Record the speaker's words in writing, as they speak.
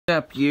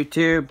Up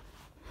YouTube,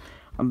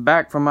 I'm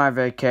back from my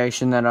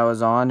vacation that I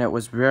was on. It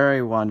was very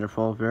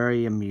wonderful,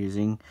 very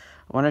amusing.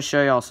 I want to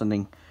show y'all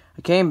something.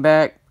 I came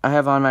back, I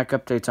have on Mac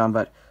updates on,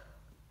 but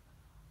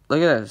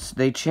look at this.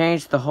 They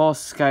changed the whole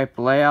Skype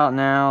layout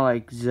now,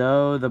 like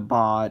Zoe the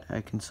bot I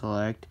can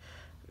select.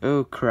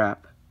 Oh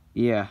crap.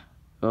 Yeah,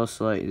 we'll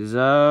select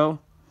Zoe.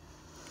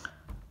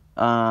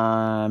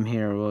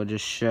 Here we'll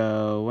just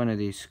show one of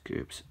these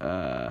groups.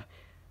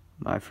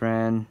 My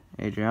friend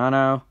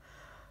Adriano.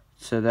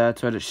 So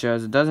that's what it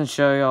shows. It doesn't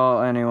show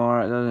y'all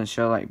anymore. It doesn't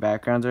show like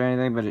backgrounds or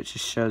anything, but it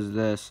just shows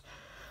this.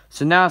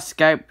 So now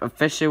Skype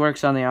officially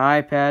works on the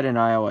iPad in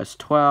iOS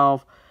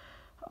 12.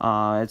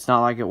 It's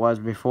not like it was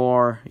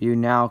before. You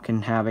now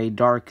can have a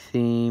dark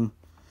theme,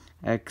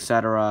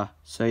 etc.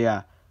 So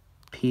yeah,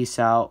 peace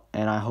out,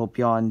 and I hope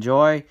y'all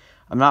enjoy.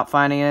 I'm not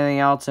finding anything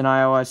else in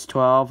iOS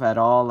 12 at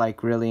all,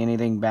 like really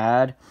anything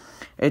bad.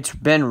 It's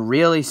been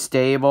really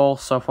stable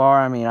so far.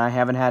 I mean, I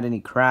haven't had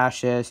any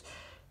crashes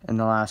in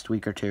the last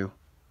week or two.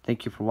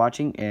 Thank you for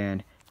watching,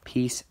 and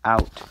peace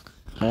out.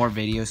 More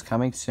videos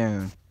coming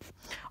soon.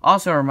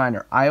 Also a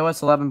reminder,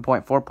 iOS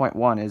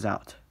 11.4.1 is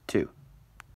out too.